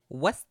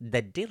What's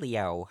the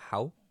dealio,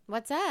 ho?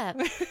 What's up?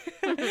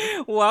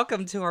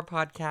 Welcome to our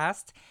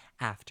podcast,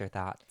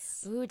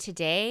 Afterthoughts. Ooh,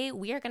 today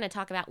we are going to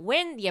talk about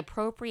when the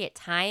appropriate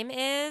time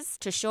is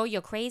to show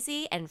you're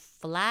crazy and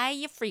fly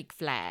your freak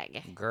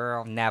flag.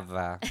 Girl,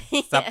 never.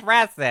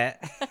 Suppress it.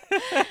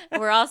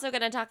 We're also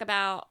going to talk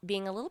about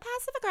being a little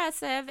passive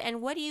aggressive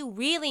and what do you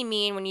really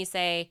mean when you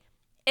say,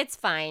 it's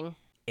fine.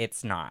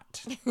 It's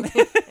not.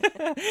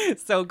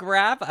 So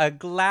grab a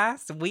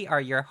glass. We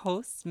are your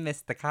hosts,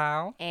 Mr.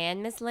 Kyle.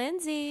 And Miss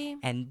Lindsay.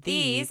 And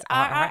these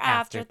are our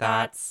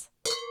afterthoughts.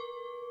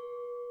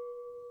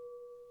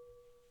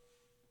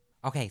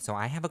 Okay, so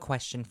I have a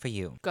question for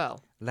you. Go.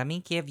 Let me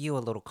give you a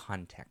little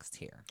context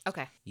here.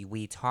 Okay.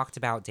 We talked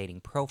about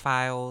dating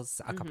profiles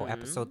a couple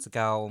episodes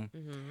ago.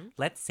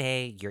 Let's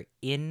say you're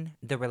in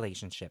the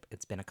relationship.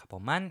 It's been a couple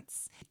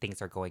months.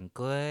 Things are going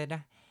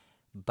good,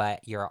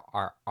 but you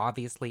are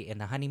obviously in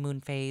the honeymoon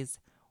phase.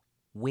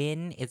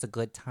 When is a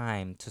good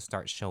time to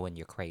start showing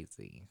you're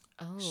crazy?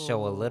 Oh.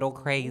 Show a little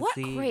crazy. What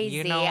crazy?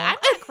 You know? I'm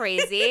not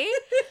crazy.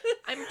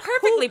 I'm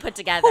perfectly put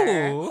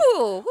together. Who?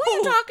 Who are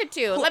you talking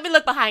to? Let me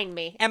look behind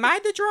me. Am I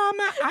the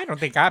drama? I don't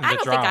think I'm the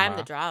drama. I don't think I'm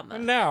the drama.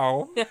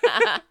 No.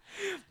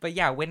 But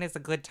yeah, when is a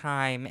good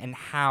time and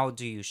how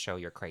do you show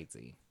you're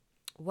crazy?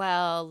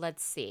 Well,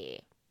 let's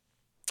see.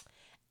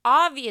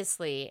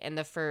 Obviously, in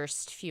the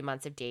first few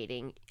months of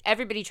dating,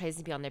 everybody tries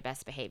to be on their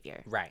best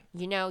behavior. Right.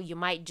 You know, you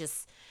might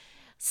just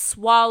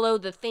swallow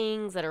the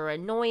things that are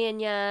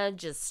annoying you.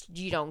 Just,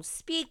 you don't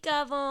speak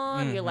of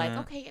them. You're like,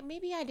 okay,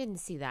 maybe I didn't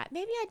see that.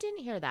 Maybe I didn't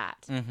hear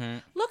that.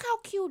 Look how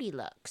cute he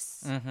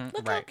looks.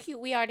 Look how cute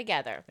we are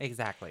together.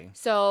 Exactly.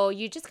 So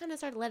you just kind of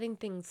start letting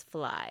things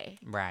fly.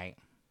 Right.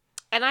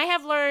 And I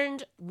have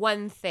learned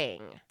one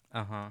thing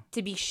Uh-huh.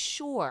 to be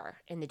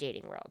sure in the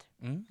dating world.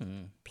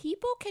 Mm-hmm.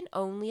 People can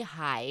only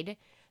hide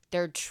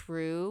their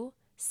true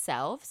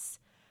selves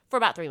for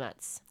about 3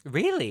 months.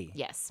 Really?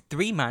 Yes.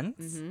 3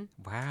 months? Mm-hmm.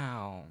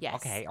 Wow. Yes.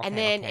 Okay. And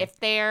then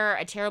if they're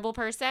a terrible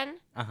person,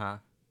 Uh-huh.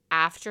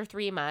 after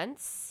 3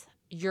 months,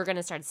 you're going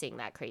to start seeing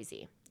that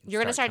crazy.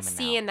 You're going to Start start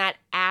coming seeing that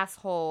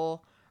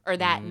asshole or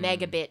that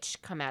mega bitch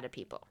come out of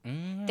people.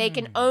 Mm. They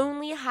can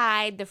only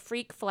hide the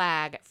freak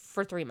flag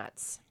for 3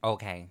 months.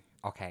 Okay.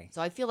 Okay.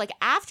 So I feel like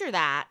after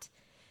that,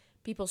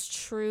 people's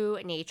true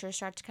nature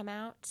starts to come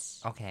out.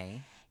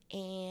 Okay.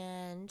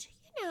 And,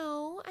 you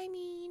know, I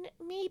mean,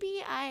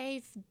 maybe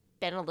I've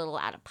been a little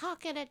out of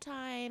pocket at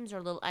times or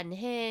a little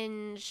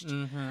unhinged,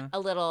 Mm-hmm. a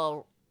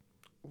little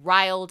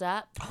riled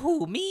up.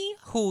 Who, me?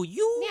 Who,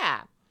 you?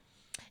 Yeah.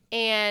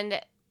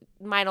 And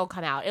mine will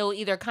come out. It'll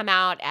either come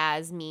out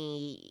as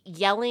me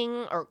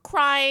yelling or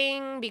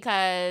crying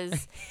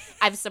because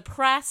I've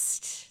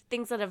suppressed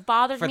things that have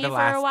bothered For me the for a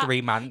while. last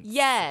 3 months?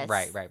 Yes.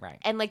 Right.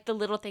 And like the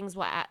little things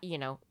will,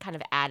 kind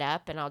of add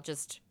up and I'll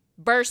just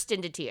burst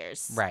into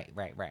tears. Right.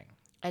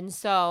 And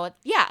so,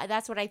 yeah,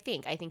 that's what I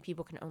think. I think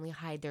people can only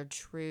hide their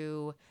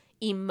true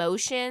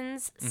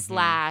emotions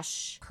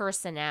 /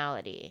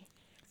 personality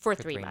for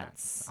 3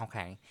 months.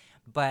 Okay.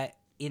 But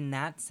in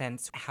that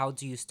sense, how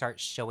do you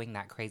start showing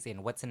that crazy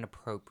and what's an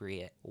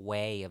appropriate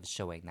way of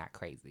showing that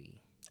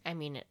crazy? I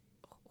mean,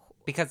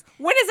 Because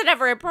when is it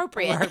ever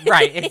appropriate?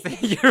 right,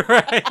 you're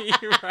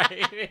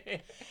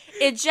right.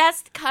 It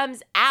just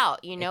comes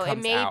out, you know. It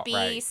comes may out, be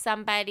right.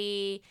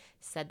 somebody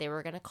said they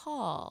were going to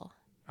call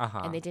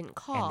Uh-huh. and they didn't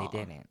call. And they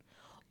didn't.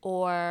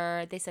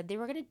 Or they said they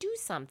were going to do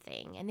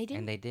something and they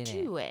didn't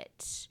do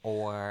it.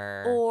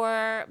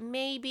 Or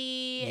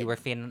maybe you were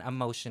feeling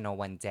emotional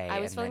one day. I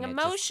was and feeling then it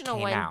just emotional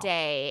came one out.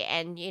 day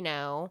and, you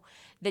know,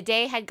 the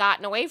day had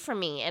gotten away from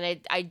me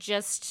and I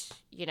just,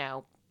 you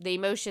know, the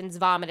emotions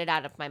vomited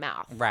out of my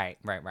mouth. Right.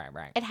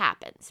 It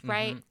happens,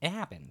 right? It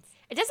happens.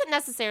 It doesn't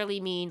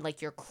necessarily mean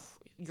like you're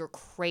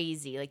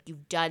crazy, like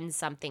you've done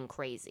something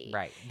crazy.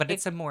 Right. But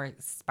it's a more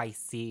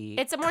spicy,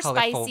 It's a more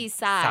colorful spicy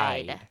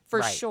side, for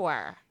Right.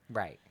 sure.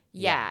 Right.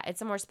 Yeah,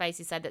 it's a more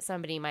spicy side that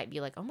somebody might be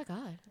like, oh my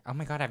God. Oh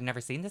my God, I've never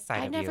seen this side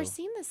of I've you. never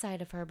seen this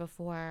side of her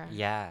before.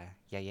 Yeah.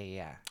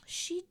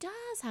 She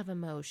does have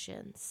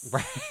emotions.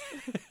 Right.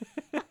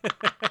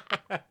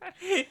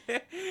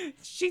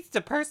 She's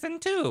the person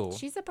too.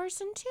 She's a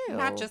person too.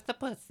 Not just a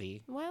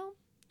pussy. Well,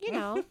 you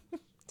know,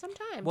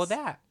 sometimes. Well,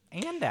 that.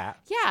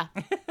 Yeah.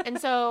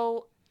 And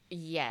so,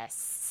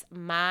 yes,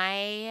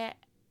 my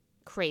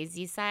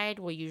crazy side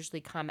will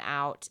usually come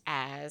out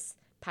as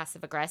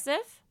passive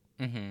aggressive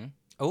Mm-hmm.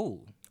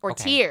 Oh. or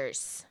okay.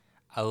 tears.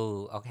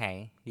 Oh,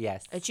 okay.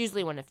 Yes. It's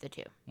usually one of the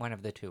two. One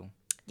of the two.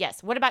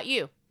 Yes. What about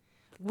you?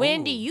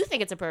 When do Ooh. you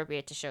think it's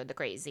appropriate to show the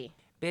crazy?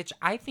 Bitch,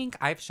 I think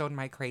I've shown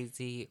my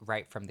crazy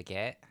right from the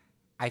get.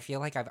 I feel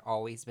like I've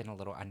always been a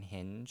little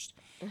unhinged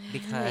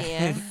because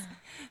Yeah.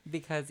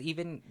 because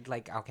even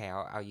like okay,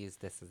 I'll use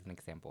this as an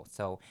example.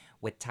 So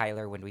with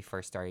Tyler when we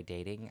first started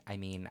dating, I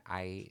mean,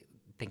 I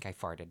think I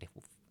farted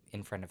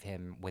in front of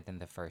him within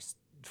the first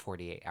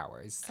 48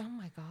 hours. Oh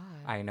my God.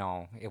 I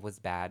know it was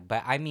bad,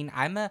 but I mean,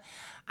 I'm a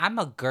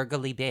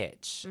gurgly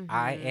bitch.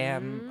 I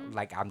am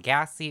like I'm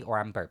gassy or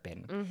I'm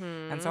burping,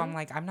 and so I'm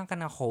like I'm not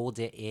gonna hold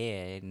it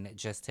in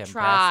just to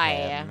impress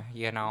him,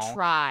 you know.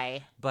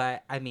 Try.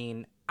 But I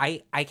mean,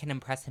 I can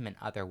impress him in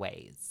other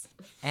ways.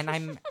 And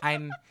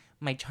I'm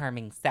my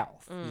charming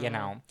self, you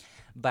know.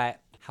 But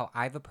how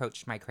I've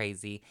approached my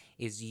crazy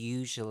is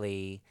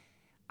usually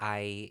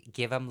I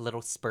give him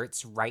little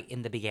spurts right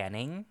in the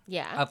beginning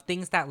of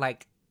things that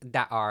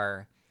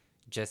are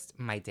just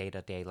my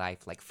day-to-day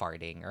life, like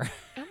farting or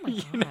Oh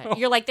my God.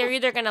 You're like, they're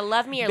either going to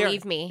love me or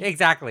leave me.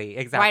 Exactly.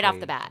 Right off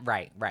the bat.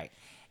 Right.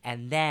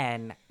 And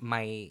then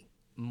my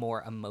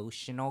more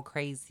emotional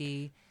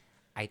crazy,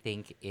 I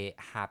think it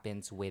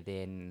happens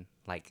within,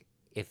 like,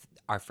 if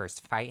our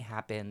first fight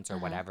happens or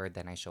whatever,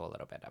 then I show a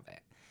little bit of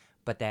it.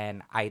 But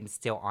then I'm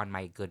still on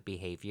my good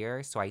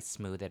behavior, so I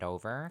smooth it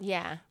over.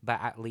 Yeah. But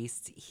at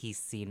least he's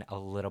seen a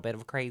little bit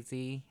of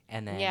crazy,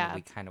 and then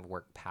we kind of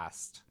work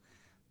past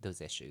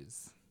those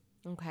issues.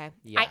 Okay.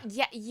 Yeah.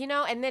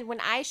 And then when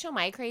I show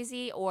my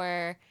crazy,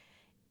 or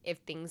if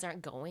things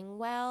aren't going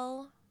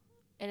well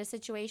in a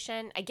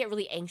situation, I get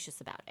really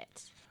anxious about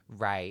it.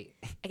 Right.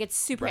 I get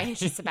super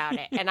anxious about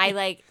it. And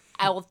I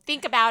will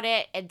think about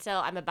it until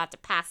I'm about to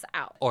pass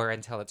out. Or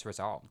until it's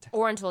resolved.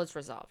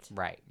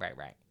 Right.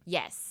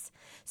 Yes.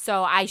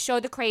 So I show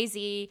the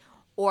crazy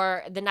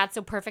or the not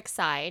so perfect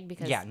side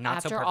because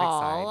after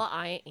all,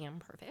 I am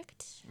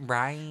perfect.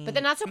 Right. But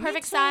the not so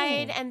perfect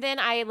side, and then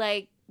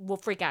I will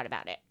freak out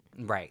about it.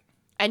 Right.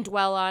 And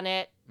dwell on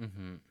it.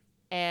 Mm-hmm.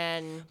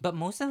 And but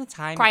most of the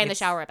time, cry in the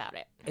shower about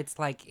it. It's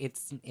like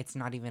it's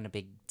not even a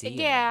big deal.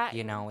 Yeah.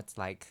 You know, it's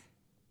like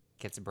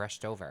gets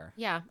brushed over.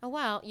 Yeah. Oh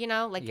well,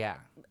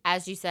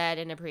 as you said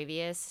in a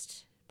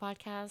previous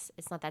podcast,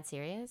 it's not that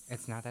serious.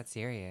 It's not that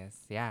serious.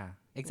 Yeah.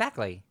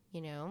 Exactly.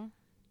 You know?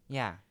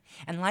 Yeah.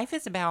 And life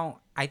is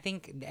about, I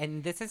think,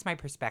 and this is my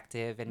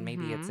perspective, and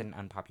maybe it's an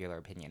unpopular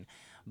opinion,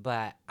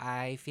 but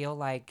I feel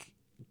like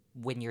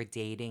when you're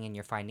dating and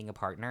you're finding a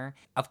partner,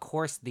 of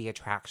course the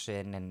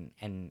attraction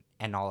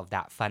and all of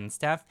that fun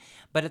stuff,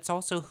 but it's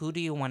also who do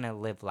you want to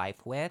live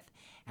life with?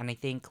 And I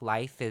think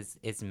life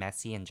is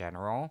messy in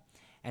general.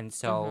 And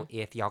so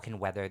if y'all can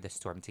weather the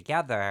storm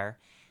together,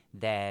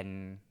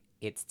 then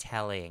it's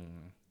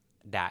telling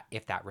that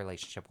if that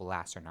relationship will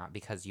last or not,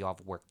 because you all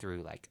have worked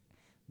through like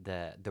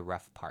the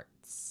rough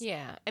parts.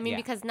 Yeah. I mean,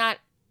 because not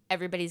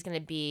everybody's going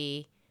to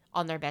be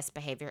on their best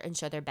behavior and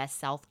show their best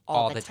self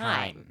all the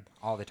time.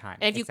 All the time.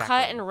 And if you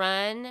cut and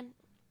run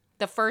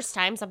the first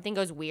time something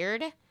goes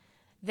weird,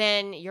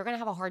 then you're going to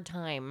have a hard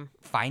time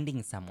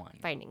finding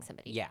somebody.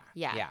 Yeah.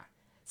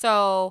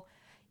 So,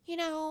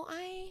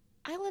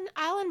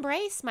 I'll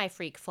embrace my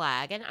freak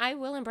flag, and I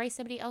will embrace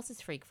somebody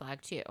else's freak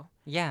flag too.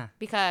 Yeah.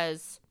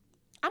 Because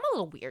I'm a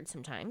little weird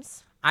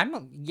sometimes.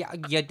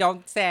 You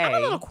don't say. I'm a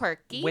little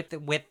quirky. With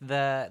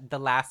the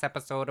last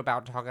episode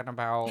about talking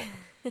about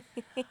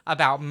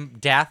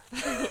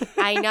death.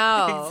 I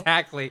know.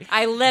 Exactly.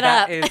 I lit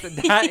up.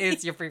 That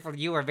is your freak flag.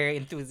 You are very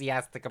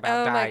enthusiastic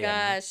about dying. Oh my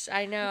gosh.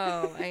 I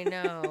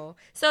know.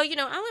 So,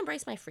 I'll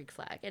embrace my freak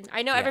flag. And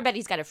I know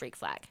everybody's got a freak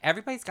flag.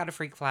 Everybody's got a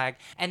freak flag.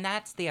 And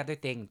that's the other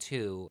thing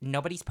too.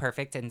 Nobody's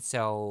perfect, and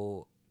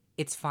so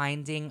it's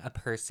finding a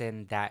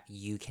person that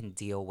you can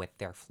deal with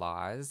their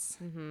flaws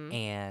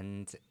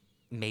and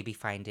maybe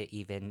find it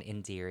even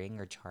endearing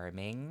or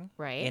charming.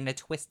 Right. In a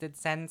twisted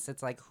sense,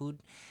 it's like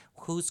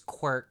whose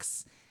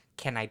quirks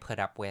can I put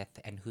up with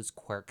and whose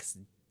quirks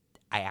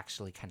I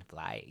actually kind of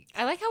like.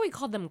 I like how we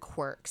called them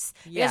quirks.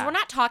 Yeah. Because we're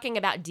not talking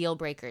about deal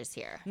breakers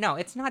here. No,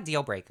 it's not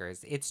deal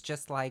breakers. It's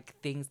just like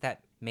things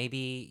that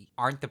maybe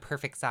aren't the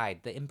perfect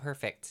side, the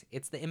imperfect.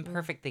 It's the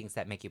imperfect things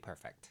that make you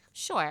perfect.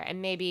 Sure.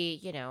 And maybe,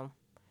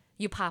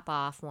 you pop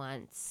off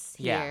once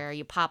here,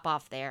 you pop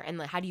off there, and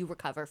how do you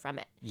recover from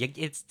it?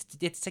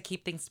 It's to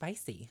keep things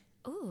spicy.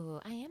 Ooh,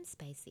 I am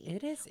spicy.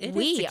 It is.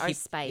 We are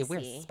spicy.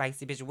 We're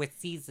spicy bitches. We're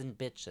seasoned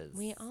bitches.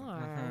 We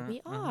are. We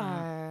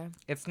are.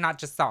 It's not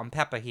just salt and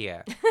pepper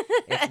here.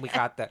 We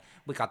got the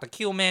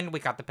cumin.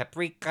 We got the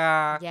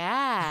paprika.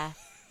 Yeah.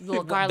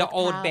 Little garlic the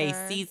Old powder. Bay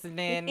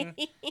seasoning.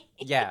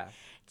 Yeah.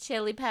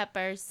 Chili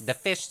peppers. The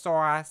fish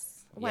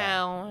sauce.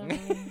 Wow.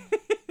 Yeah.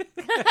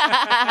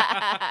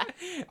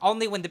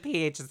 Only when the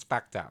pH is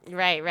fucked up.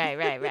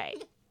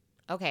 Right.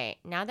 Okay,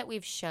 now that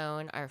we've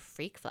shown our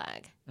freak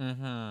flag,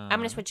 I'm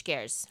going to switch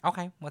gears.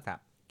 Okay, what's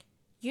that?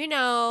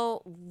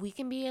 We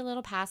can be a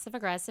little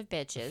passive-aggressive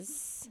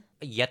bitches.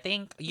 You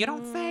think? You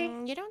don't say?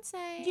 You don't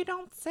say. You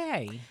don't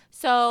say.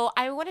 So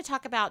I want to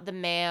talk about the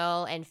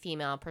male and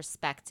female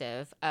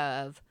perspective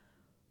of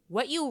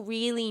what you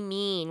really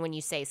mean when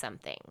you say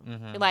something.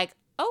 You're like,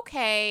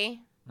 okay,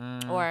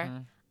 or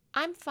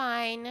I'm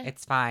fine.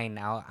 It's fine.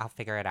 I'll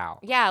figure it out.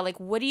 Yeah, like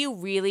what do you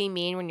really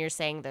mean when you're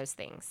saying those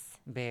things?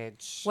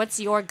 Bitch. What's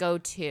your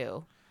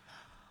go-to?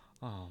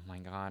 Oh my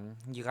God.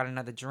 You got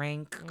another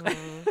drink?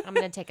 I'm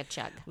going to take a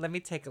chug.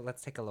 Let's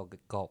take a little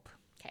gulp.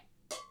 Okay.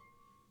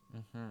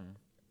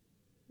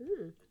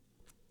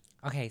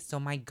 Okay, so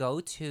my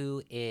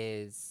go-to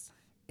is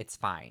it's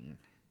fine.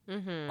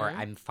 Or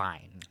I'm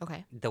fine.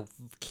 Okay. The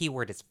key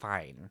word is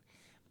fine,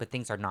 but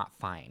things are not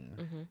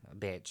fine,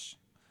 bitch.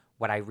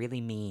 What I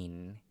really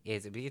mean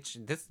is,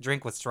 bitch, this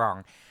drink was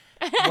strong.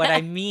 What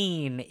I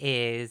mean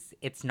is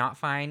it's not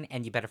fine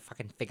and you better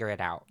fucking figure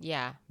it out.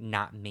 Yeah.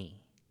 Not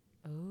me.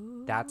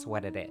 Ooh, That's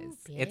what it is.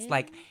 bitch. It's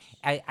like,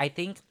 I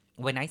think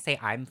when I say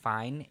I'm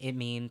fine, it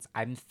means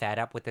I'm fed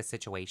up with the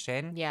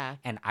situation. Yeah.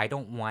 And I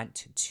don't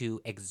want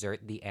to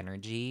exert the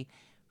energy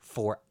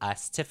for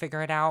us to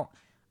figure it out.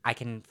 I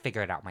can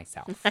figure it out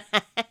myself.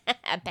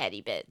 A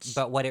petty bitch.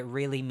 But what it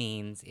really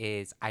means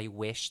is I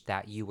wish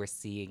that you were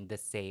seeing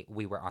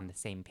we were on the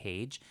same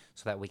page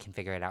so that we can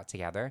figure it out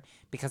together.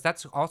 Because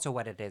that's also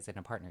what it is in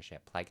a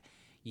partnership. Like,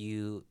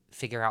 you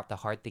figure out the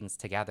hard things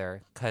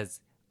together, because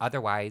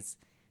otherwise,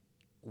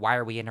 why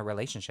are we in a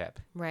relationship?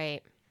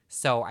 Right.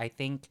 So I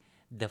think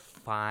the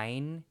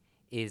fine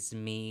is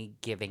me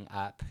giving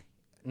up.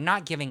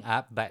 Not giving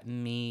up, but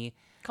me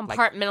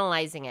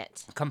Compartmentalizing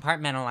it.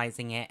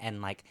 Compartmentalizing it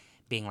and like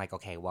being like,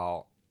 okay,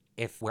 well,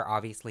 if we're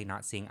obviously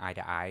not seeing eye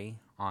to eye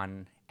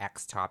on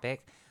X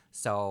topic,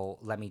 so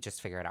let me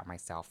just figure it out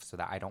myself so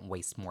that I don't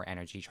waste more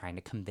energy trying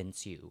to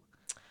convince you.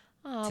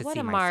 Oh, To what see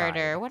a my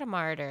martyr. side. What a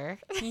martyr.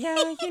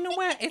 Yeah, you know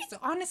what? It's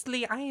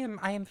honestly, I am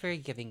a very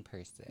giving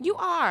person. You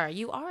are.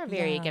 You are a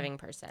very Yeah, giving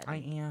person. I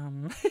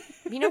am.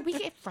 You know, we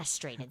get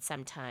frustrated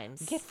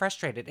sometimes. Get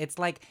frustrated. It's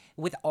like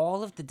with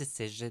all of the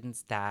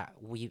decisions that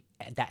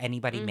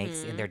anybody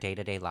makes in their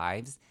day-to-day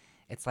lives,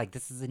 it's like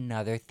this is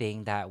another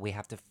thing that we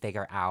have to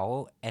figure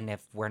out. And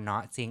if we're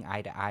not seeing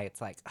eye to eye, it's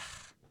like, ugh.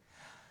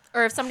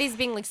 Or if somebody's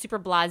being like super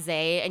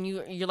blasé and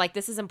you're like,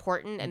 this is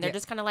important, and they're Yeah.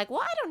 just kind of like, well,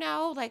 I don't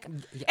know, like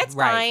it's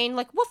right. fine,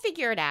 like we'll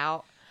figure it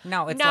out.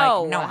 No, it's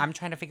No. like, no, I'm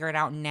trying to figure it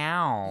out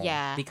now.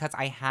 Yeah. Because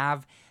I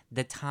have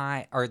the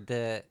time or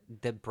the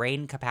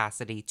brain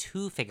capacity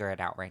to figure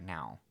it out right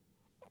now.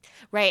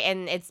 Right,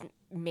 and it's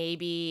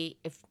maybe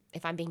if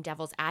I'm being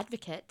devil's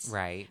advocate,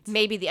 Right.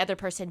 maybe the other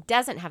person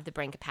doesn't have the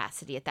brain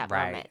capacity at that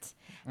Right. moment,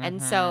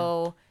 and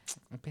so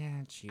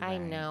Bitch, I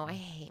know I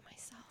hate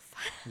myself.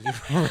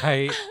 You're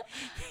right.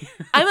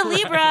 I'm a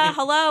Libra.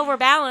 Hello, we're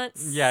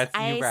balanced. Yes,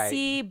 you're I right.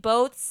 see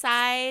both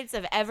sides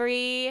of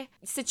every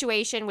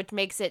situation, which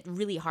makes it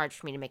really hard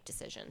for me to make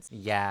decisions.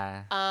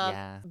 Yeah.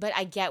 Yeah. But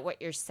I get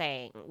what you're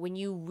saying. When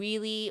you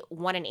really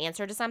want an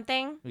answer to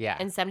something, Yeah.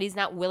 and somebody's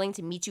not willing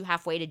to meet you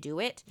halfway to do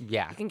it,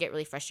 Yeah. you can get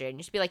really frustrated. You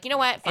just be like, you know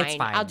what? Fine. It's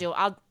fine.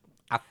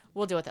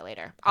 We'll deal with it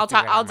later. I'll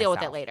figure it out I'll deal with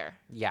it myself. later.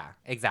 Yeah,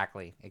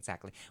 exactly.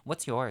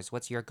 What's yours?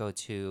 What's your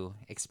go-to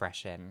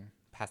expression?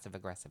 Passive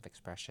aggressive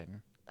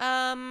expression.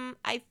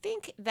 I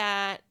think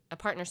that a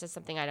partner says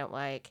something I don't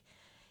like,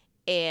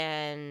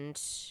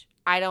 and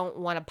I don't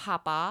want to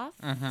pop off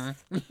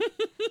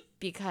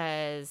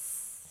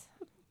because,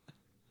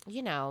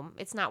 you know,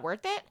 it's not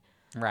worth it.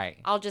 Right.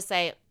 I'll just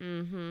say,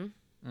 okay.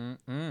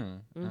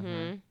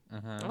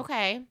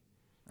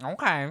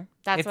 Okay.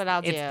 That's what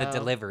I'll do. It's the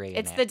delivery.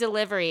 It's the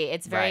delivery.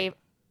 It's very Right.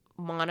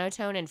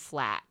 monotone and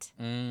flat.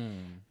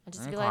 I'll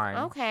just be like,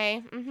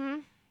 okay,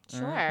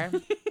 sure.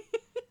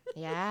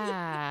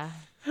 Yeah.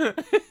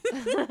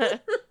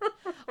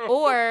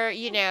 Or,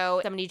 you know,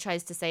 somebody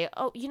tries to say,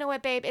 oh, you know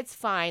what, babe, it's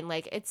fine.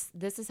 Like,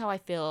 this is how I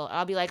feel.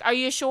 I'll be like, are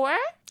you sure?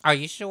 Are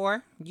you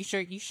sure? You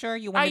sure?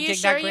 You want to dig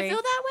that Are you sure grave? you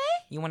feel that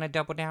way? You want to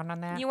double down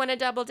on that? You want to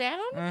double down?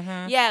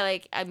 Yeah,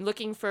 like, I'm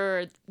looking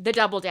for the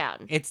double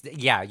down.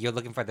 You're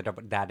looking for the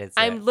double. That is.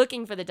 I'm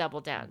looking for the double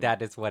down.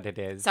 That is what it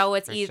is. So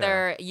it's for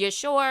either you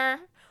sure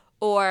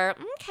or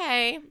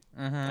okay,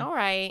 all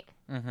right.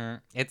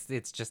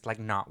 It's just like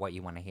not what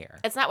you want to hear.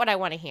 It's not what I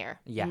want to hear.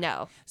 Yeah.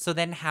 No. So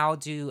then how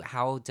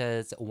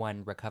does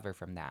one recover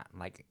from that?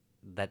 Like,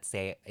 let's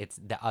say it's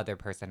the other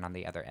person on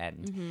the other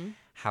end.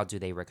 How do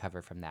they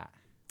recover from that?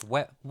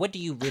 What do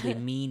you really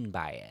mean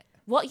by it?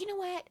 Well, you know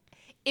what?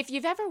 If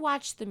you've ever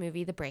watched the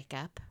movie The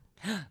Breakup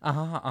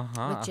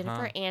with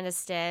Jennifer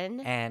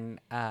Aniston and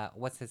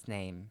what's his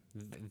name?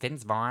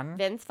 Vince Vaughn.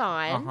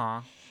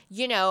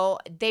 You know,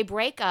 they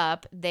break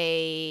up.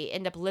 They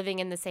end up living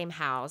in the same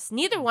house.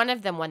 Neither one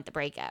of them want the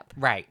breakup.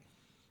 Right.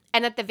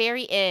 And at the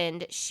very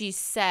end, she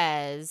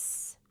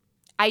says,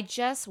 I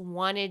just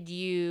wanted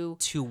you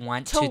to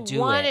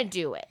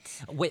do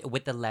it.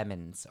 With the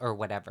lemons or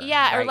whatever.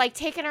 Yeah, right? or like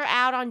taking her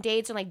out on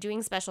dates and like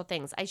doing special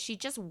things. She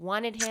just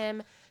wanted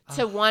him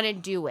to want to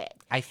do it.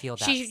 I feel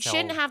that. She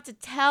shouldn't have to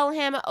tell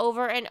him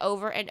over and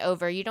over and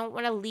over. You don't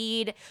want to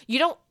lead. You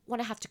don't want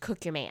to have to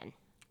cook your man.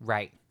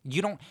 Right.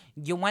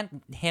 You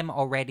want him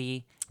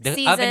already. The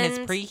seasoned. Oven is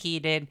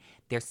preheated.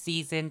 They're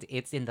seasoned.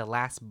 It's in the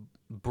last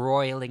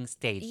broiling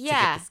stage to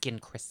get the skin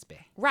crispy.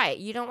 Right.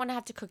 You don't want to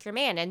have to cook your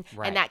man. And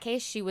Right. in that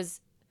case,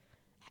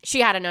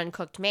 she had an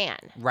uncooked man.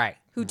 Right.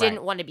 Who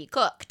didn't want to be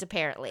cooked,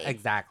 apparently.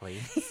 Exactly.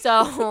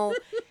 So,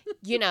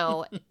 you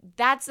know,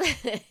 that's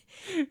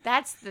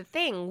the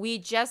thing. We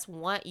just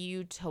want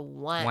you to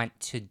want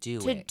to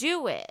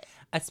do it.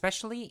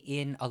 Especially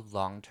in a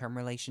long-term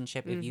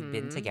relationship, if you've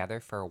been together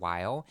for a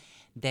while,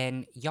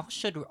 then y'all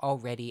should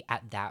already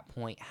at that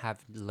point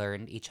have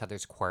learned each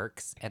other's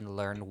quirks and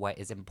learned what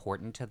is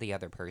important to the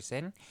other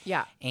person.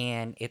 Yeah.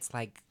 And it's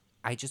like,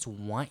 I just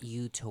want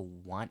you to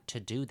want to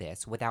do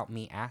this without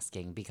me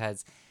asking,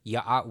 because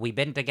we've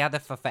been together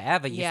for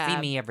forever. You see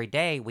me every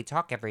day. We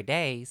talk every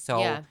day.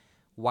 So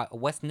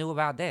what's new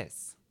about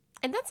this?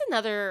 And that's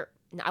another,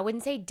 I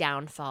wouldn't say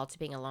downfall to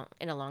being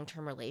in a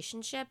long-term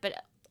relationship, but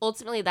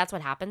ultimately that's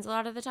what happens a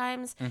lot of the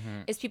times,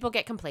 is people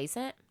get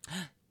complacent.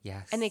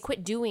 Yes. And they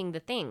quit doing the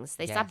things.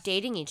 They stop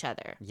dating each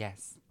other.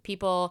 Yes.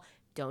 People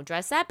don't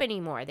dress up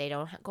anymore. They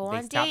don't go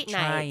on date nights.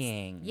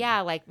 Trying.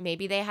 Yeah, like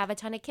maybe they have a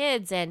ton of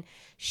kids and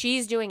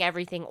she's doing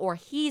everything or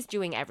he's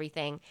doing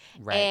everything.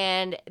 Right.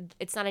 And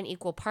it's not an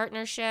equal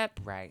partnership.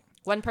 Right.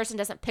 One person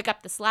doesn't pick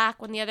up the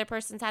slack when the other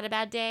person's had a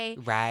bad day.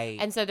 Right.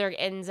 And so there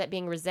ends up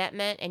being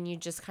resentment and you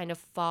just kind of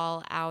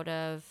fall out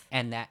of...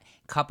 And that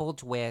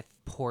coupled with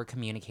poor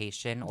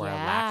communication or a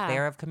lack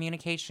thereof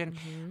communication,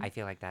 I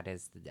feel like that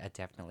is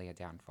definitely a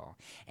downfall.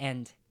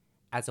 And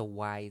as a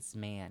wise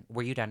man,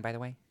 were you done, by the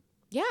way?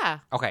 Yeah.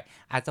 Okay.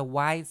 As a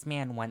wise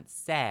man once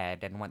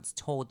said and once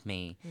told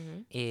me,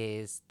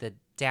 is the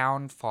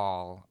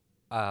downfall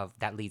of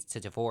that leads to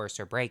divorce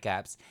or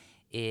breakups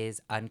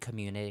is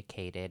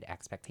uncommunicated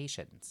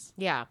expectations.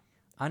 Yeah.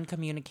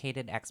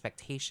 Uncommunicated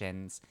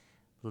expectations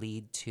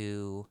lead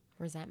to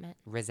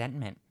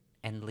resentment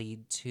and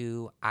lead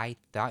to I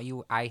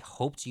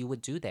hoped you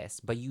would do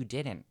this, but you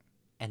didn't.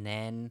 And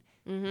then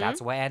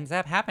that's what ends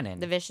up happening.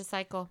 The vicious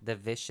cycle. The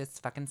vicious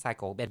fucking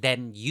cycle. But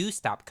then you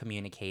stop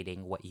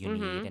communicating what you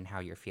need and how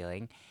you're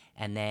feeling.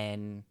 And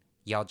then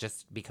y'all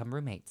just become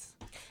roommates.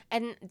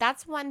 And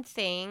that's one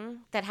thing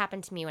that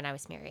happened to me when I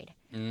was married.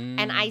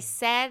 And I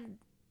said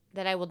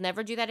that I will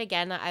never do that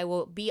again. I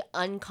will be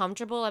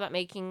uncomfortable about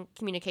making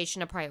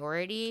communication a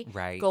priority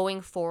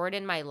going forward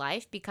in my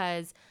life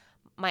because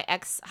my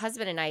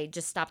ex-husband and I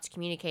just stopped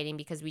communicating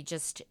because we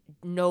just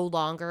no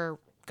longer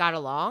got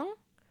along.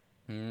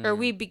 Or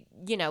we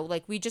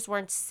just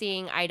weren't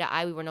seeing eye to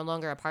eye. We were no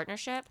longer a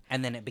partnership.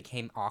 And then it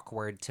became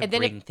awkward to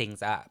bring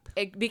things up.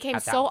 It became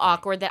so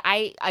awkward that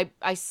I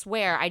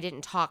swear I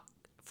didn't talk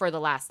for the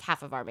last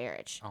half of our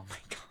marriage. Oh my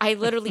God. I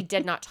literally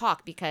did not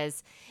talk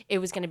because it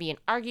was going to be an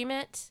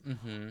argument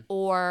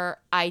or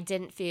I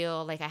didn't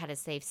feel like I had a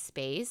safe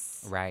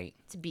space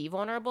to be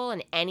vulnerable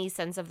in any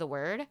sense of the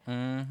word.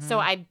 So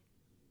I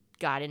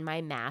got in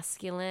my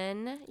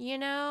masculine,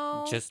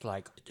 Just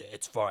like,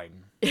 it's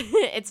fine.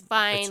 It's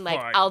fine.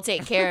 I'll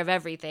take care of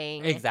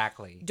everything.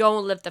 Exactly.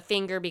 Don't lift a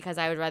finger because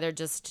I would rather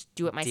just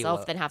do it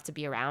myself than have to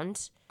be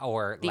around.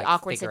 Or the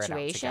awkward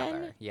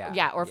situation.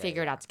 Or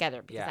figure it out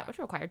together because that would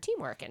require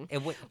teamwork.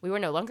 And we were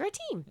no longer a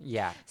team.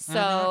 Yeah.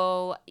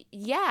 So,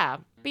 yeah.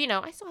 But,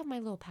 I still have my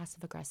little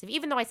passive aggressive.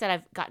 Even though I said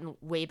I've gotten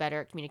way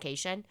better at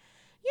communication,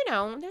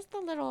 there's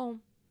the little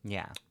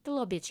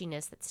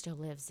bitchiness that still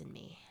lives in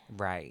me.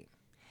 Right.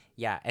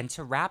 Yeah, and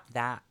to wrap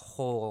that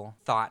whole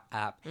thought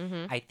up,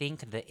 I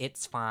think the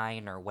it's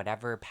fine or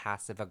whatever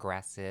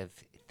passive-aggressive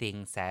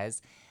thing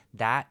says,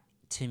 that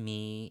to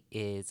me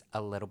is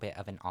a little bit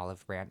of an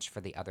olive branch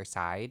for the other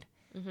side.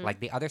 Like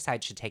the other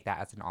side should take that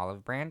as an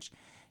olive branch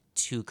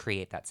to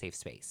create that safe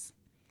space.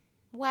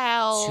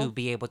 Well, to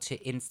be able to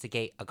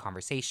instigate a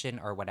conversation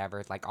or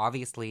whatever. Like,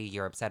 obviously,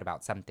 you're upset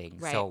about something.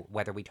 Right. So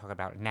whether we talk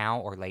about it now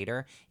or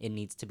later, it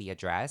needs to be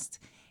addressed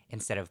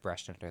instead of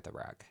brushed under the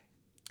rug.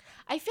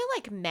 I feel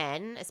like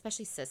men,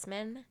 especially cis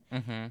men,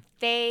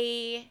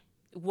 they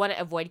want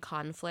to avoid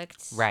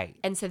conflict. Right.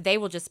 And so they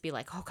will just be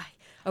like,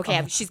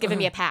 okay, she's giving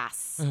me a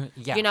pass.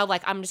 Yeah.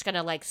 I'm just going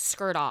to, like,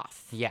 skirt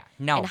off. Yeah.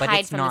 No, and but hide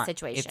it's from not, the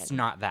situation. It's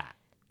not that.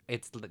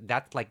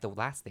 That's, like, the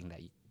last thing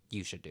that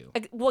you should do.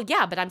 Well,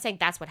 yeah, but I'm saying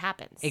that's what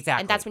happens.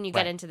 Exactly. And that's when you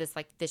get into this,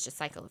 like, vicious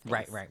cycle of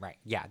things. Right.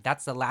 Yeah,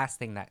 that's the last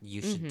thing that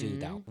you should do,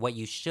 though. What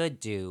you should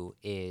do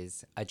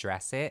is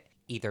address it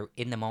either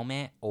in the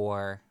moment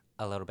or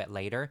a little bit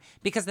later,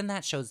 because then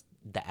that shows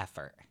the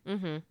effort.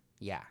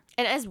 Yeah.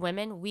 And as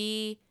women,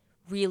 we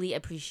really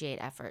appreciate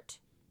effort.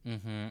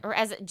 Or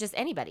as just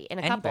anybody in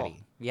a couple.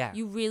 Yeah.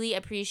 You really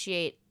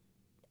appreciate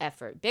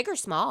effort, big or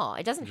small.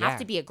 It doesn't have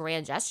to be a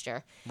grand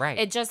gesture. Right.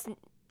 It just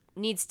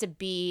needs to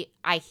be,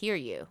 I hear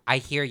you. I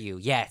hear you.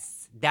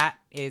 Yes. That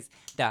is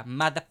the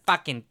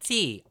motherfucking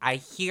tea. I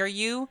hear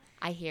you.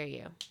 I hear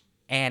you.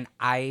 And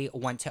I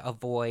want to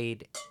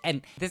avoid,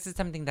 and this is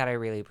something that I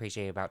really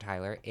appreciate about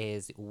Tyler,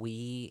 is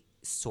we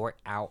sort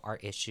out our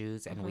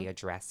issues and we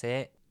address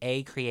it.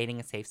 Creating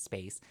a safe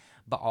space,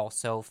 but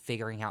also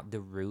figuring out the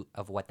root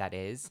of what that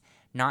is.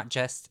 Not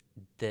just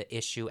the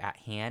issue at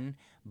hand,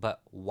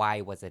 but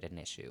why was it an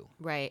issue?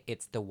 Right.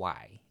 It's the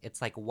why.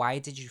 It's like, why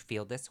did you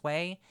feel this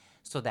way?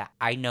 So that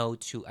I know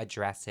to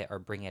address it or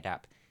bring it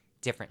up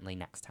differently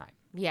next time.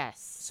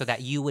 Yes. So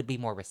that you would be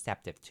more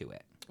receptive to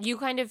it. You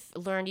kind of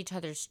learned each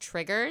other's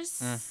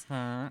triggers.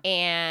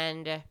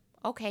 And,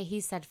 okay,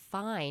 he said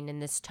fine in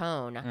this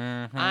tone.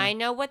 I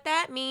know what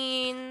that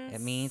means.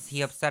 It means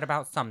he upset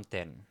about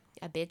something.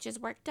 A bitch is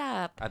worked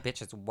up. A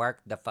bitch is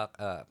worked the fuck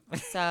up.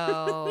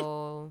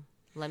 So...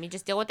 let me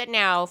just deal with it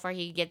now before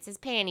he gets his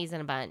panties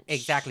in a bunch.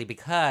 Exactly,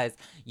 because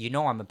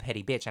I'm a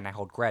petty bitch and I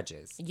hold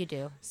grudges. You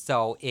do.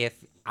 So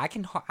if I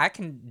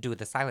can do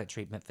the silent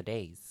treatment for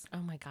days.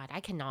 Oh my God,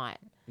 I cannot.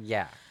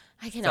 Yeah.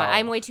 I cannot. So,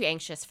 I'm way too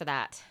anxious for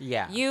that.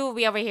 Yeah. You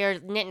be over here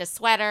knitting a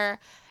sweater,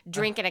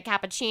 drinking a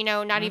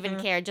cappuccino, not even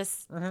care,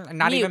 just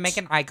not even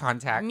making eye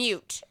contact.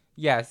 Mute.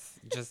 Yes,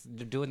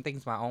 just doing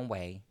things my own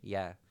way.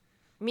 Yeah.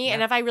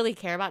 And if I really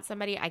care about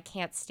somebody, I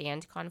can't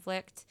stand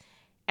conflict,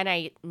 and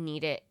I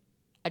need it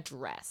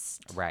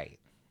addressed. Right.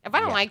 If I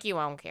don't like you,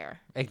 I don't care.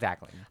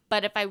 Exactly.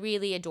 But if I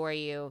really adore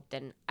you,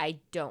 then I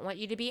don't want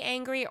you to be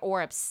angry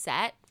or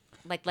upset.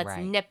 Like, let's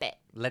nip it.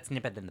 Let's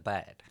nip it in the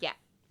bud. Yeah.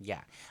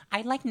 Yeah.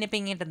 I like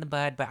nipping it in the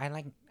bud, but I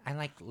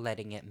like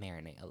letting it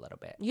marinate a little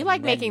bit. You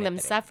like making them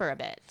suffer a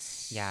bit.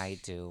 Yeah, I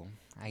do.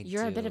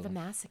 You're a bit of a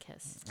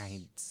masochist.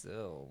 I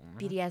do.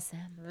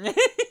 BDSM.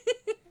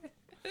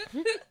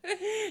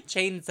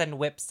 Chains and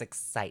whips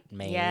excite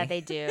me. Yeah,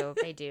 they do.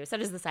 They do. So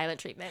does the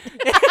silent treatment.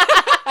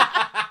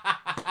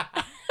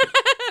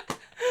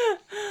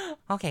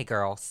 Okay,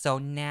 girl. So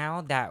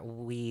now that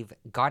we've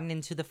gotten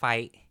into the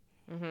fight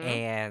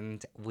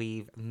and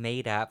we've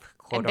made up,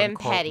 quote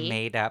unquote, petty.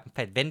 made up,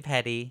 but been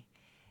petty.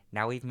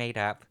 Now we've made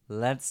up.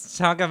 Let's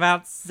talk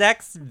about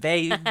sex,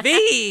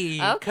 baby.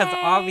 Because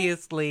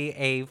obviously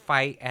a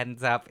fight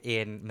ends up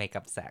in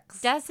makeup sex.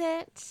 Does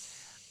it?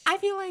 I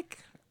feel like,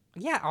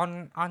 yeah,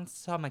 on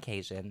some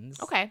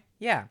occasions. Okay.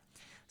 Yeah.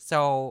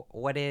 So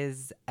what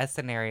is a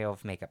scenario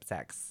of makeup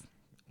sex?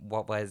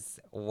 What was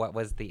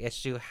the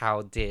issue?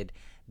 How did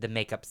the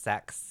makeup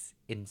sex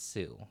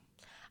ensue?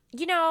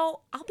 You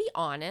know, I'll be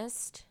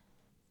honest.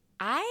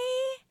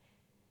 I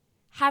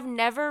have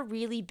never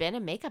really been a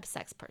makeup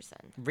sex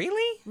person.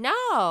 Really?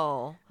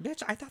 No.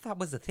 Bitch, I thought that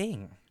was a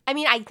thing. I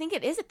mean, I think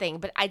it is a thing,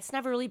 but it's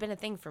never really been a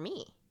thing for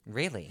me.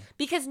 Really?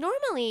 Because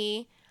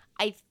normally,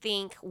 I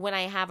think when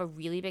I have a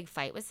really big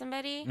fight with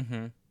somebody,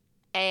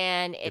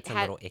 and it's a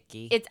little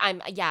icky.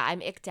 I'm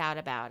icked out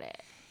about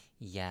it.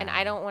 Yeah. And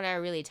I don't want to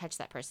really touch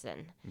that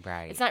person.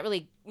 Right. It's not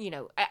really,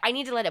 I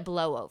need to let it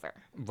blow over.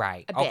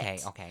 Right. A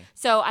bit. Okay.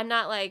 So I'm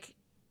not like,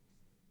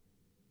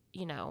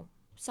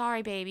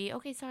 sorry, baby.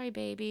 Okay, sorry,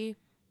 baby.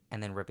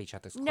 And then rip each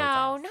other's clothes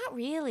off. No, not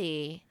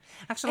really.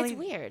 Actually, it's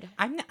weird.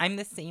 I'm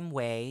the same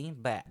way,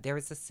 but there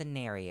was a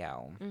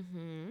scenario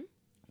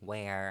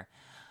where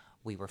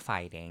we were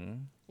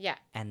fighting. Yeah.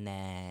 And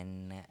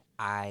then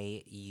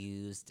I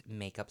used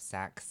makeup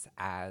sex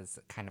as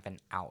kind of an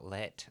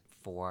outlet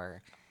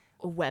for...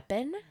 A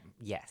weapon?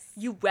 Yes.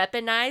 You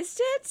weaponized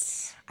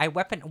it? I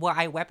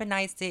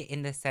weaponized it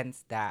in the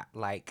sense that,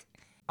 like,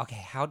 okay,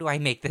 how do I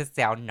make this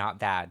sound not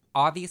bad?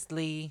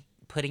 Obviously,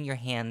 putting your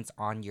hands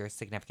on your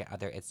significant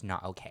other is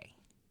not okay.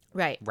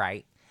 Right.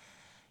 Right?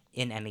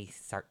 In any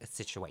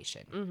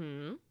situation.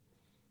 Mm-hmm.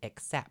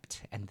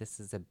 Except, and this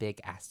is a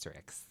big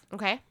asterisk.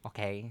 Okay.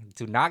 Okay?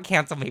 Do not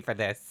cancel me for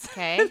this.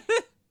 Okay.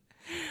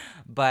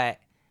 But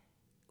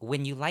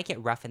when you like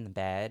it rough in the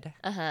bed,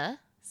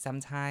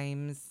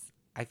 sometimes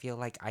I feel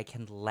like I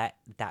can let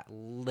that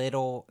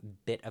little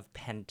bit of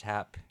pent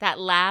up, that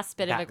last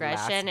bit of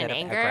aggression and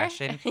anger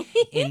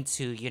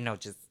into,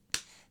 just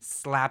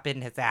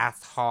slapping his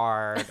ass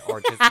hard or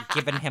just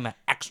giving him an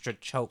extra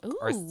choke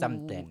or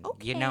something.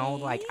 Okay.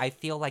 Like I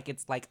feel like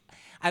it's like,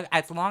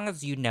 as long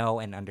as you know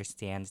and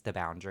understand the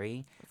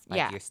boundary,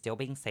 like you're still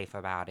being safe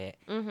about it.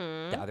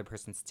 The other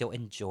person's still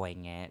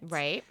enjoying it.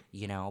 Right.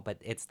 But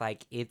it's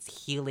like,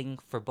 it's healing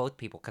for both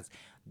people because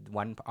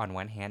on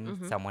one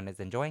hand, someone is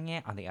enjoying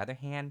it. On the other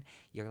hand,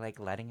 you're like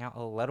letting out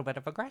a little bit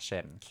of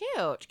aggression.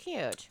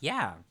 Cute.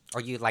 Yeah. Or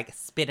you like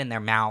spit in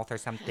their mouth or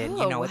something.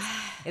 Ooh.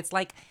 It's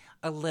like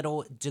a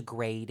little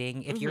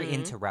degrading if you're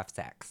into rough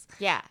sex.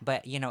 Yeah.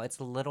 But, it's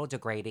a little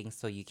degrading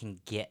so you can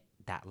get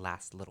that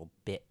last little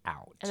bit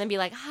out. And then be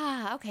like,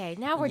 okay,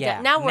 now we're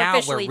done. Now we're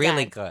officially done. Now we're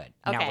really done. good.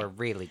 Okay. Now we're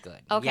really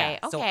good. Okay,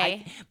 yeah.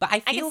 okay. But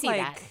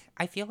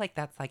I feel like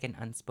that's like an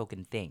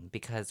unspoken thing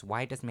because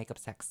why does makeup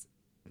sex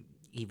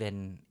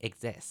even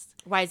exist?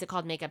 Why is it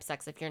called makeup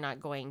sex if you're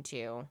not going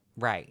to?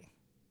 Right.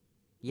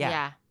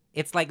 Yeah.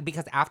 It's like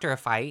because after a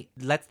fight,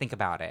 let's think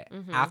about it.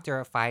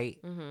 After a fight,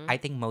 I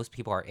think most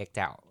people are icked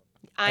out.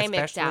 I'm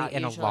icked out especially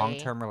in usually. A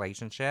long-term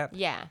relationship.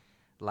 Yeah.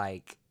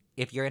 Like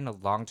if you're in a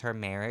long-term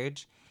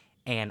marriage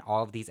and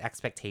all of these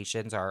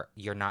expectations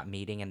you're not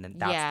meeting and then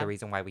that's the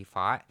reason why we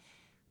fought.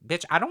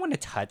 Bitch, I don't want to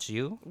touch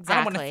you. Exactly. I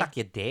don't want to suck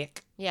your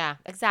dick. Yeah,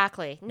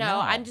 exactly. No,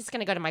 I'm just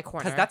going to go to my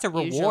corner. Because that's a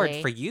reward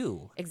for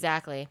you.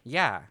 Exactly.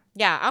 Yeah.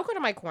 Yeah, I'll go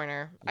to my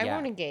corner. I Yeah.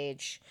 won't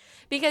engage.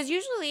 Because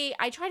usually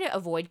I try to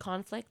avoid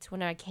conflict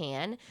when I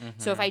can.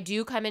 So if I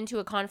do come into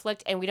a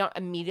conflict and we don't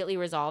immediately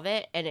resolve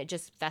it and it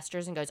just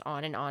festers and goes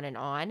on and on and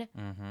on,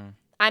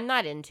 I'm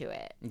not into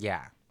it.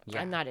 Yeah.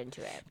 I'm not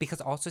into it.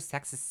 Because also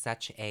sex is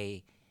such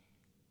a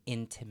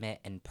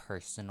intimate and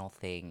personal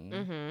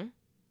thing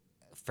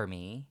for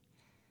me.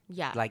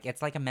 Yeah. Like,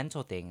 it's like a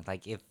mental thing.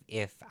 Like,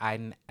 if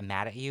I'm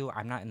mad at you,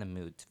 I'm not in the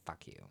mood to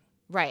fuck you.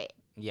 Right.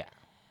 Yeah.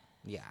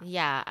 Yeah.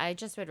 Yeah, I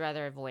just would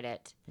rather avoid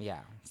it.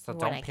 Yeah. So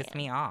when don't piss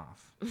me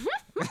off.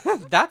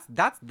 That's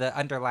the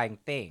underlying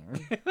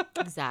thing.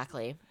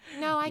 Exactly.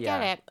 No, I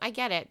get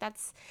it.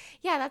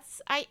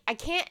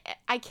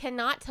 I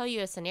cannot tell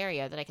you a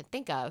scenario that I can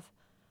think of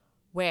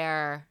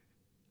where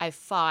I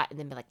fought and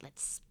then be like,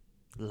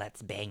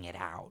 let's bang it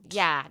out.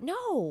 Yeah.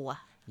 No.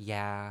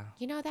 Yeah.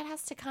 That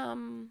has to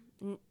come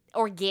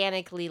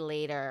organically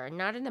later,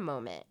 not in the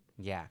moment.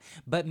 Yeah.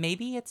 But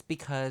maybe it's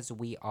because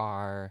we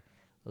are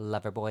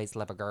lover boys,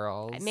 lover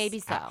girls. Maybe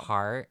so. At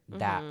heart,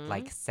 that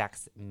like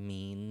sex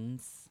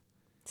means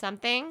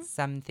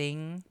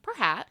Something.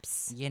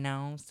 Perhaps. You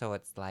know? So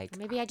it's like...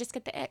 Maybe I just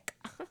get the ick.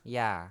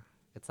 Yeah.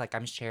 It's like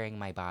I'm sharing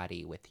my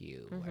body with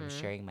you. I'm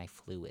sharing my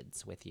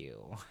fluids with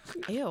you.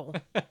 Ew.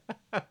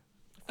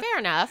 Fair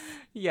enough.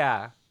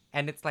 Yeah.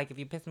 And it's like, if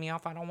you piss me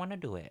off, I don't want to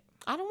do it.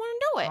 I don't want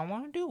to do it. I don't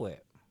want to do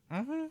it.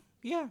 Mm-hmm.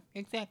 Yeah,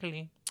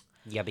 exactly.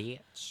 Yeah,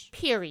 bitch.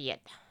 Period.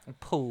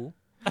 Pooh.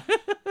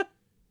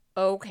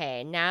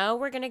 Okay, now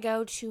we're going to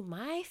go to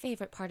my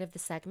favorite part of the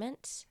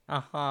segment.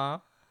 Uh-huh.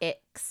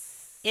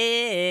 Icks. Ew.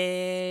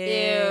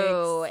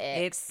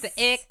 It's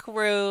the ick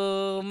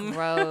room.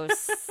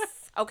 Gross.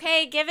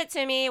 Okay, give it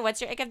to me. What's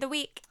your ick of the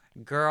week?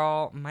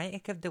 Girl, my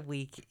ick of the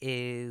week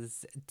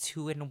is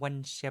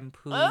 2-in-1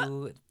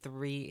 shampoo,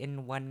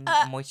 3-in-1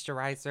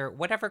 moisturizer,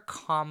 whatever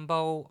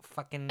combo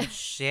fucking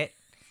shit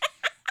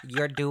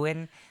you're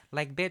doing.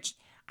 Like, bitch,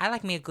 I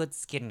like me a good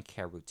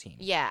skincare routine.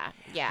 Yeah.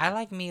 I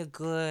like me a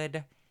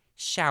good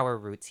shower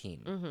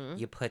routine. Mm-hmm.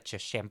 You put your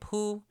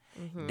shampoo,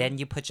 then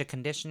you put your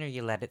conditioner,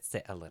 you let it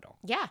sit a little.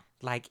 Yeah.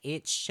 Like,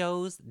 it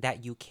shows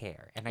that you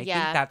care. And I think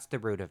that's the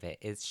root of it.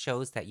 It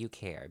shows that you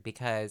care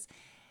because...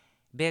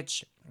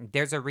 Bitch,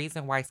 there's a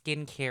reason why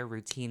skincare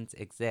routines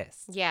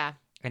exist. Yeah.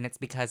 And it's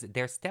because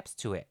there's steps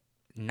to it.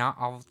 Not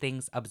all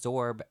things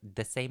absorb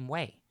the same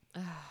way.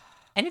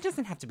 And it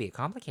doesn't have to be a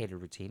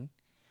complicated routine.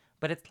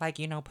 But it's like,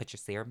 put your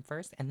serum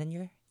first and then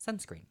your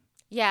sunscreen.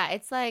 Yeah,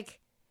 it's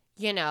like,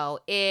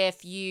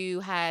 if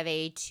you have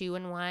a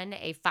 2-in-1,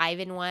 a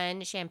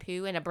 5-in-1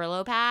 shampoo and a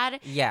Brillo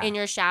pad in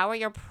your shower,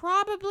 you're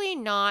probably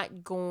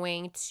not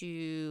going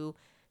to...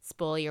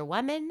 spoil your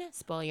woman,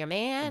 spoil your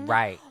man.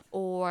 Right.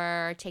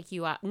 Or take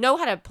you out. Know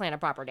how to plan a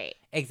proper date.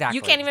 Exactly.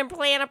 You can't even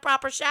plan a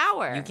proper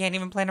shower. You can't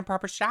even plan a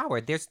proper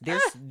shower. There's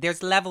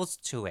levels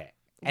to it.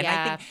 And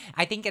yeah.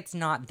 I think it's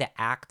not the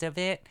act of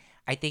it.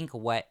 I think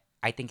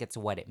it's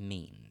what it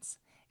means.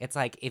 It's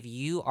like if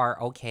you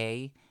are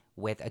okay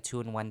with a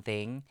 2-in-1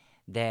 thing,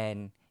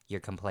 then you're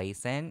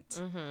complacent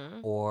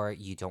or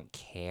you don't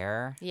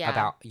care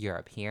about your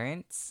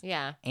appearance.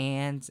 Yeah.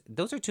 And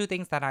those are two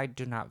things that I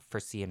do not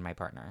foresee in my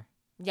partner.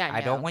 Yeah,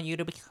 I don't want you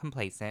to be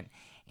complacent,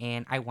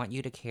 and I want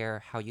you to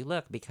care how you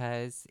look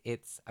because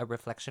it's a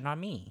reflection on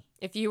me.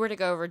 If you were to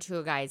go over to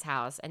a guy's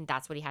house and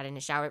that's what he had in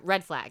his shower,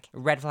 red flag.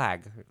 Red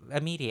flag.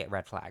 Immediate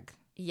red flag.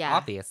 Yeah.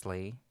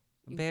 Obviously.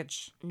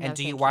 Bitch. No, and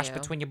do you wash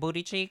between your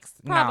booty cheeks?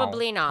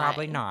 Probably no, not.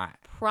 Probably not.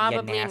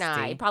 Probably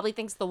not. He probably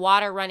thinks the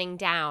water running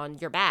down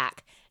your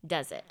back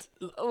does it.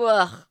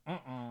 Ugh.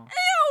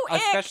 Ew,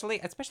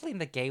 especially in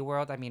the gay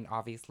world. I mean,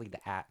 obviously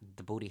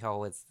the booty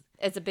hole is...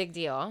 It's a big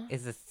deal.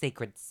 Is a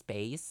sacred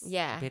space.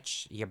 Yeah.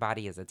 Bitch, your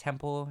body is a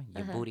temple.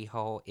 Your booty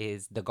hole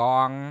is the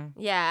gong.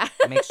 Yeah.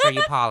 Make sure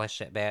you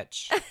polish it,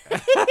 bitch.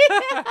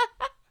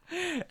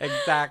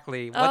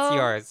 Exactly. What's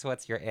yours?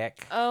 What's your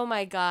ick? Oh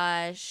my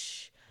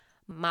gosh.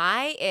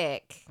 My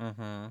ick,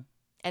 mm-hmm.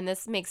 and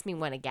this makes me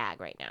want to gag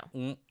right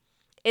now,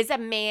 is a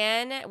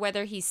man,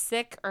 whether he's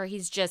sick or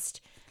he's just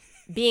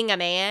being a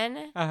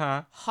man,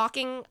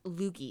 hawking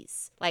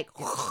loogies. Like,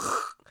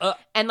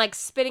 and like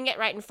spitting it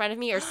right in front of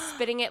me or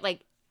spitting it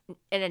like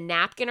in a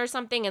napkin or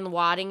something and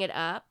wadding it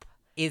up.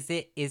 Is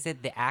it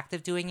the act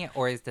of doing it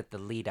or is it the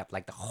lead up?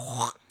 Like the...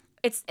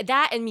 It's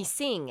that and me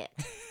seeing it.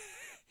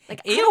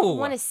 Like, ew. I don't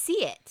want to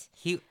see it.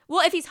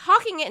 Well, if he's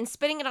hawking it and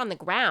spitting it on the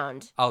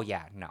ground. Oh,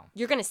 yeah, no.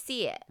 You're going to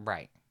see it.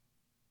 Right.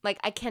 Like,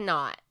 I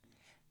cannot.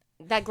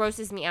 That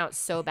grosses me out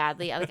so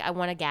badly. I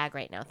want to gag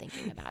right now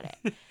thinking about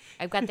it.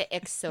 I've got the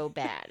ick so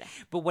bad.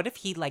 But what if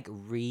he, like,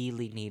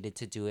 really needed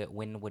to do it?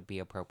 When would be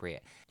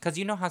appropriate? Because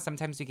you know how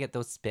sometimes you get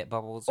those spit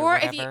bubbles or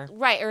whatever?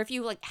 Or if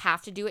you, like,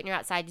 have to do it and you're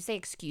outside, you say,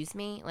 excuse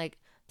me. Like,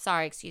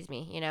 sorry, excuse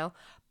me,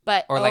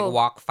 But or, like,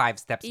 walk 5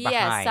 steps behind.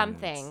 Yeah,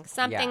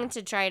 something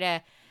to try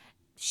to...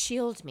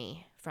 shield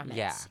me from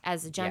it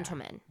as a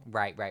gentleman.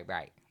 Right.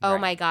 Oh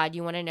my God,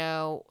 you want to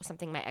know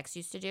something my ex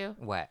used to do?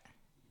 What?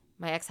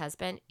 My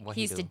ex-husband,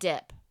 he used do? to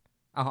dip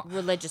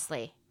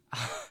religiously.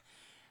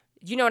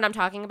 You know what I'm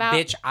talking about?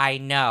 Bitch, I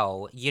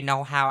know. You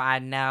know how I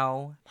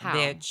know? How?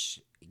 Bitch,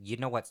 you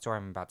know what story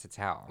I'm about to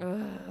tell.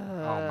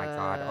 Oh my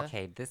God.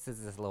 Okay, this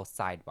is this little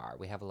sidebar.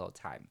 We have a little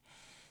time.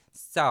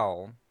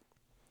 So...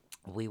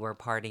 we were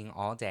partying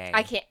all day.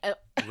 I can't.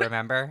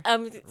 Remember?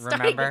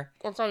 Remember?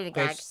 I'm starting to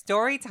gag.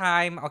 Story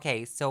time.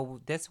 Okay, so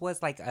this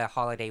was like a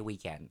holiday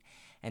weekend.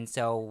 And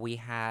so we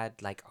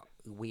had like,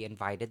 we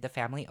invited the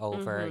family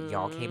over.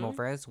 Y'all came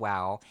over as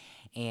well.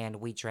 And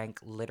we drank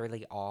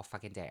literally all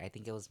fucking day. I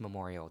think it was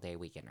Memorial Day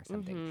weekend or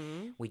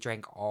something. We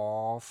drank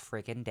all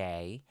freaking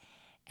day.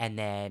 And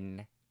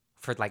then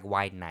for like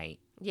wine night.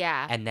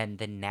 Yeah. And then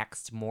the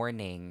next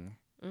morning,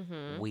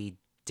 we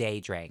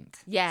day drank.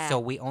 Yeah. So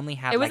we only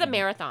had... It was a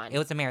marathon. It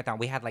was a marathon.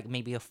 We had like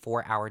maybe a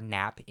 4-hour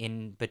nap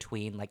in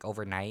between like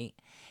overnight.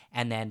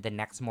 And then the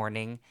next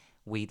morning,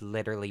 we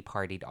literally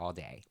partied all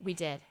day. We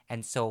did.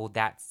 And so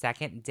that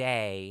second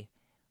day,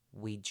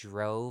 we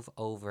drove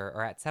over,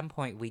 or at some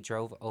point, we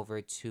drove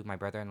over to my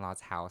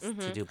brother-in-law's house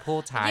to do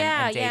pool time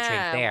and day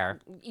drink there.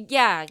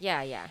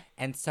 Yeah.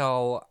 And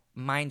so,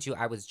 mind you,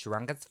 I was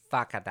drunk as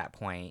fuck at that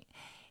point.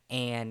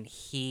 And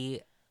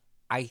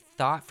I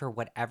thought for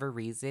whatever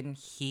reason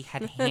he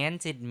had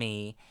handed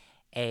me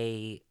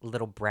a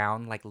little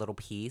brown, like little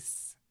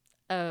piece.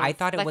 I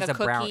thought it like was a a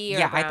brown. cookie or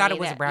Yeah, a I thought it brownie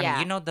was a brownie. yeah.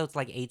 You know those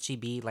like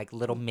HEB like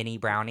little mini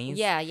brownies?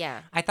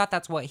 Yeah. I thought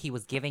that's what he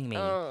was giving me.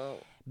 Oh.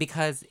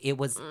 Because it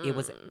was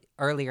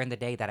earlier in the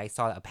day that I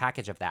saw a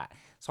package of that.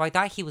 So I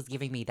thought he was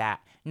giving me that.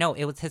 No,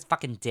 it was his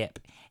fucking dip.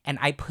 And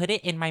I put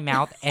it in my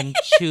mouth and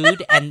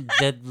chewed, and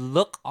the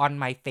look on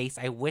my face,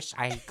 I wish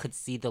I could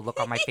see the look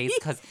on my face,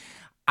 because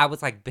I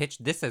was like, bitch,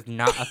 this is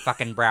not a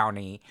fucking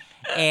brownie.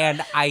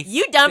 And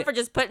You dumb for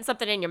just putting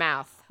something in your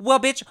mouth. Well,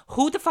 bitch,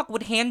 who the fuck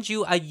would hand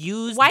you a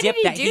used Why dip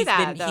did he that do he's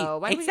that, been though?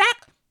 Why would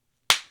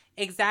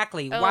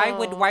Exactly. Oh.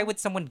 Why would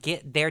someone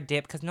get their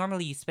dip? Because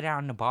normally you spit it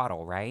out in a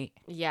bottle, right?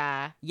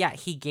 Yeah. Yeah,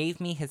 he gave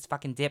me his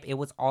fucking dip. It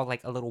was all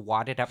like a little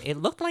wadded up. It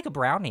looked like a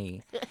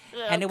brownie.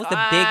 And it was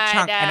a big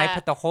chunk. And I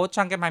put the whole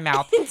chunk in my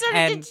mouth.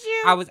 And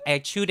I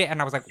chewed it and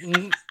I was like,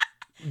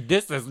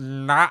 this is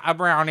not a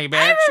brownie,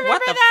 bitch.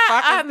 What the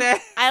fuck is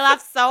this? I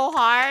laughed so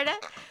hard.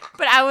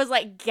 But I was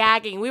like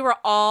gagging. We were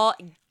all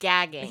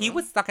gagging. He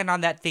was sucking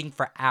on that thing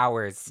for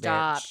hours.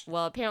 Stop. Bitch.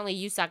 Well, apparently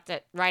you sucked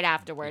it right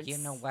afterwards. You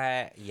know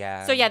what?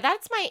 Yeah. So yeah,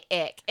 that's my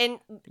ick. And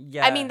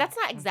yeah. I mean, that's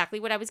not exactly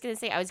what I was gonna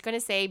say. I was gonna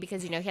say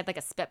because he had like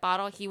a spit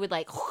bottle. He would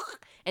like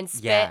and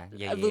spit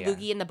a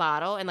loogie in the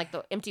bottle and like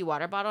the empty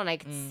water bottle, and I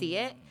could see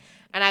it,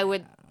 and I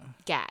would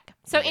gag.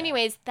 So,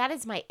 anyways, that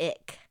is my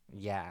ick.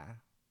 Yeah.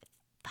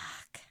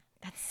 Fuck.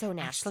 That's so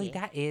nasty.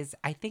 Actually,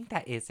 I think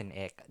that is an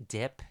ick.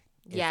 Dip.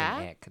 Yeah.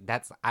 An ick.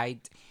 That's I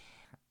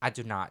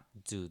do not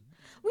do.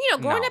 Well,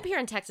 growing up here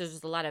in Texas,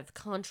 there's a lot of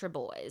country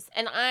boys,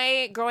 and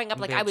growing up,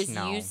 like I was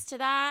used to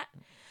that.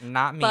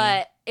 Not me.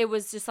 But it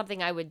was just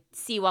something I would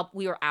see while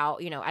we were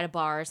out, at a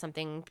bar or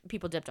something.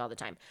 People dipped all the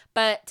time.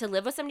 But to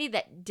live with somebody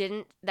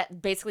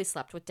that basically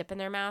slept with dip in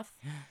their mouth,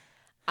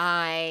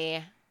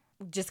 I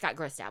just got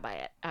grossed out by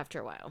it after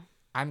a while.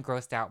 I'm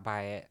grossed out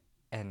by it,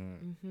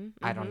 and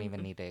I don't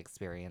even need to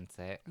experience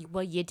it.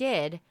 Well, you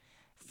did.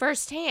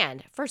 First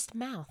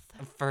mouth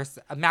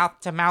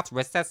to mouth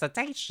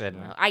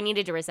resuscitation. Well, I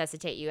needed to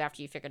resuscitate you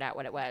after you figured out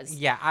what it was.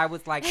 Yeah, I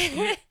was like,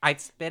 I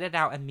spit it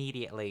out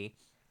immediately.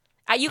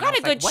 You got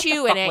a good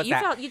chew in it.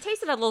 You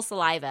tasted a little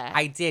saliva.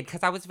 I did,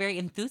 because I was very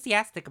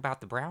enthusiastic about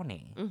the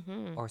brownie,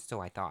 or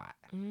so I thought.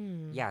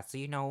 Yeah, so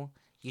you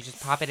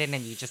just pop it in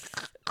and you just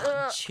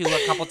chew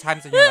a couple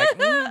times, and you're like,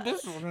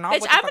 this is not.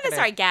 Bitch, I'm gonna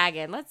start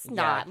gagging. Let's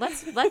not.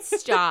 Let's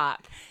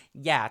stop.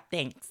 Yeah,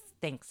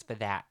 thanks for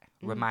that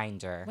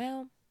reminder.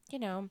 Well,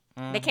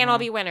 they can't all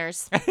be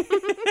winners.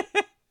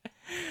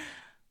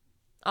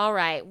 All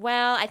right.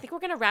 Well, I think we're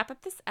going to wrap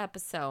up this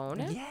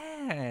episode.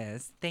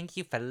 Yes. Thank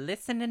you for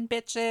listening,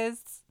 bitches.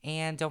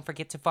 And don't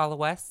forget to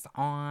follow us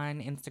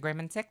on Instagram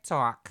and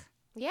TikTok.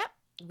 Yep.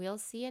 We'll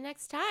see you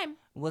next time.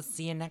 We'll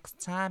see you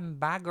next time.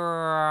 Bye,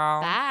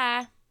 girl.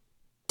 Bye.